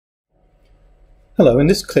Hello, in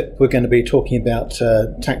this clip we're going to be talking about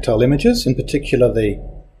tactile images, in particular the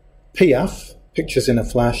PIAF, Pictures in a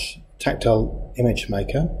Flash Tactile Image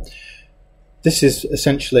Maker. This is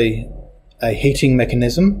essentially a heating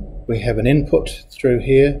mechanism. We have an input through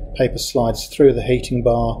here, paper slides through the heating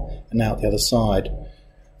bar and out the other side.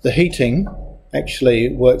 The heating actually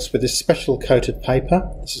works with this special coated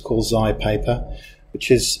paper. This is called Xi paper,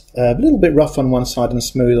 which is a little bit rough on one side and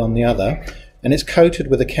smooth on the other. And it's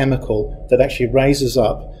coated with a chemical that actually raises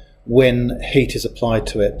up when heat is applied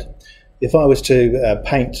to it. If I was to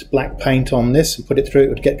paint black paint on this and put it through, it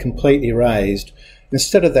would get completely raised.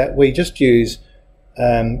 Instead of that, we just use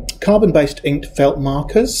carbon-based inked felt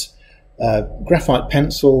markers, graphite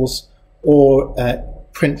pencils, or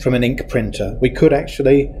print from an ink printer. We could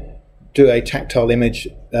actually do a tactile image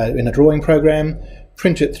in a drawing program,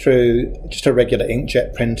 print it through just a regular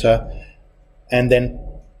inkjet printer, and then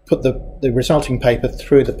put the resulting paper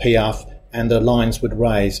through the PIAF and the lines would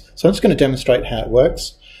raise. So I'm just going to demonstrate how it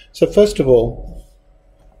works. So first of all,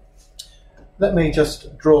 let me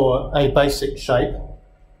just draw a basic shape.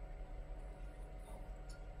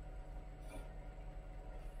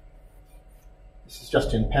 This is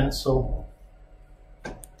just in pencil.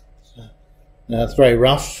 Now it's very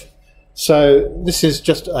rough. So this is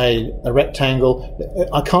just a rectangle.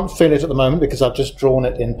 I can't feel it at the moment because I've just drawn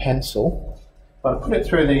it in pencil. But I put it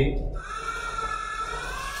through the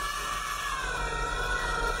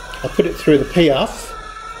PIAF.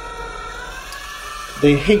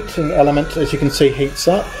 The heating element, as you can see, heats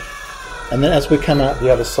up, and then as we come out the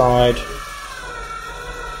other side,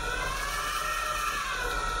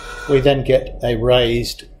 we then get a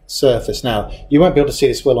raised surface. Now, you won't be able to see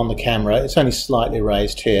this well on the camera, it's only slightly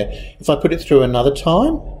raised here. If I put it through another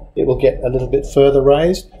time, it will get a little bit further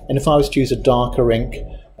raised, and if I was to use a darker ink,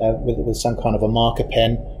 with some kind of a marker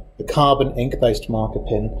pen, a carbon ink-based marker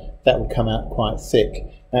pen, that would come out quite thick.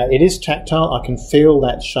 Now, it is tactile. I can feel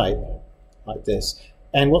that shape like this.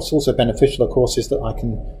 And what's also beneficial, of course, is that I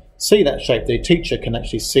can see that shape. The teacher can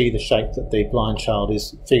actually see the shape that the blind child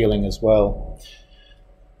is feeling as well.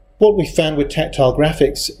 What we found with tactile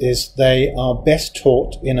graphics is they are best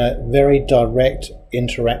taught in a very direct,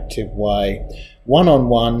 interactive way,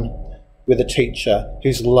 one-on-one with a teacher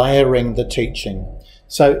who's layering the teaching.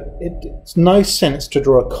 So it's no sense to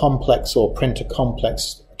draw a complex or print a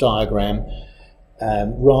complex diagram in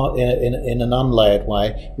an unlayered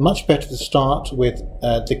way. Much better to start with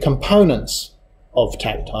the components of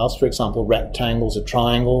tactiles, for example, rectangles or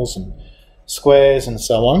triangles and squares and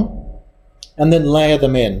so on, and then layer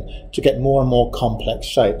them in to get more and more complex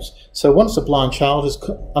shapes. So once a blind child has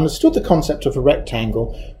understood the concept of a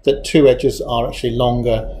rectangle, that two edges are actually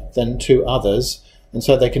longer than two others, and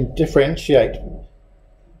so they can differentiate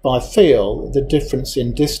by feel the difference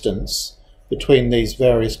in distance between these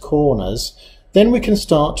various corners, then we can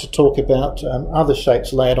start to talk about other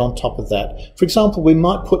shapes layered on top of that. For example, we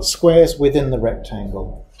might put squares within the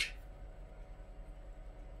rectangle.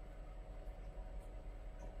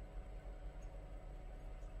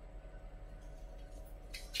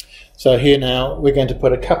 So here now we're going to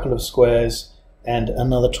put a couple of squares and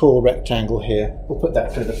another tall rectangle here. We'll put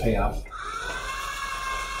that through the PIAF.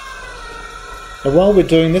 Now, while we're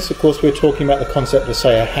doing this, of course, we're talking about the concept of,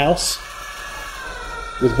 say, a house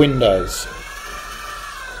with windows.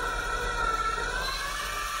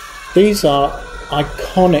 These are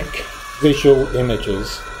iconic visual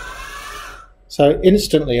images. So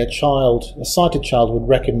instantly a sighted child would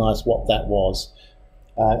recognize what that was,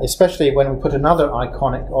 especially when we put another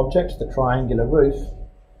iconic object, the triangular roof,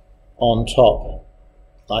 on top,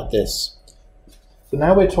 like this. So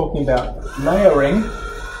now we're talking about layering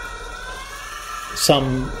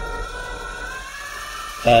some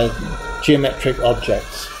geometric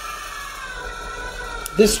objects.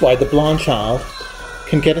 This way the blind child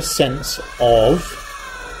can get a sense of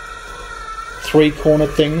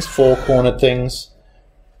three-cornered things, four-cornered things,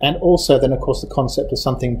 and also then of course the concept of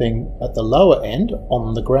something being at the lower end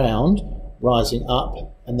on the ground, rising up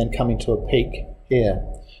and then coming to a peak here.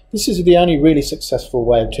 This is the only really successful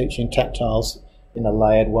way of teaching tactiles in a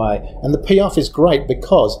layered way, and the PIAF is great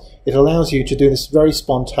because it allows you to do this very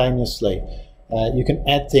spontaneously. You can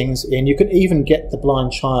add things in. You can even get the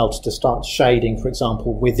blind child to start shading, for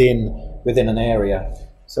example, within an area.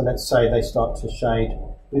 So let's say they start to shade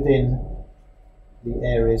within the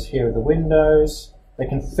areas here of the windows. They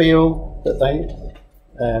can feel that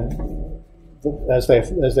as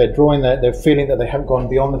they're drawing that, they're feeling that they haven't gone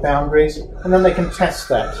beyond the boundaries, and then they can test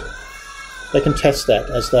that. They can test that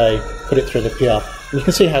as they put it through the PIAF. And you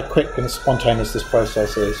can see how quick and spontaneous this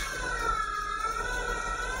process is.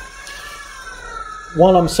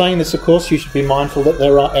 while I'm saying this, of course, you should be mindful that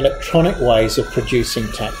there are electronic ways of producing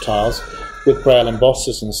tactiles with braille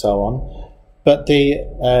embossers and so on, but they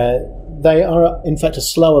are in fact a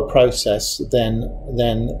slower process than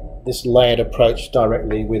this layered approach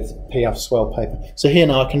directly with PIAF swell paper. So here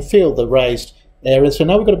now I can feel the raised areas. So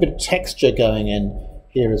now we've got a bit of texture going in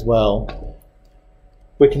here as well.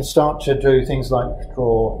 We can start to do things like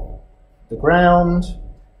draw the ground.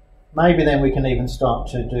 Maybe then we can even start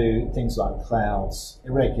to do things like clouds,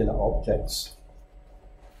 irregular objects.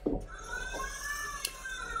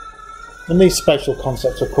 And these spatial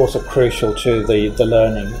concepts, of course, are crucial to the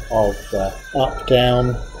learning of up,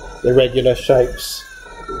 down, irregular shapes,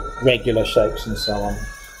 regular shapes, and so on.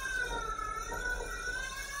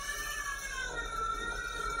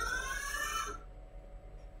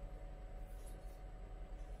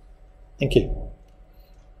 Thank you.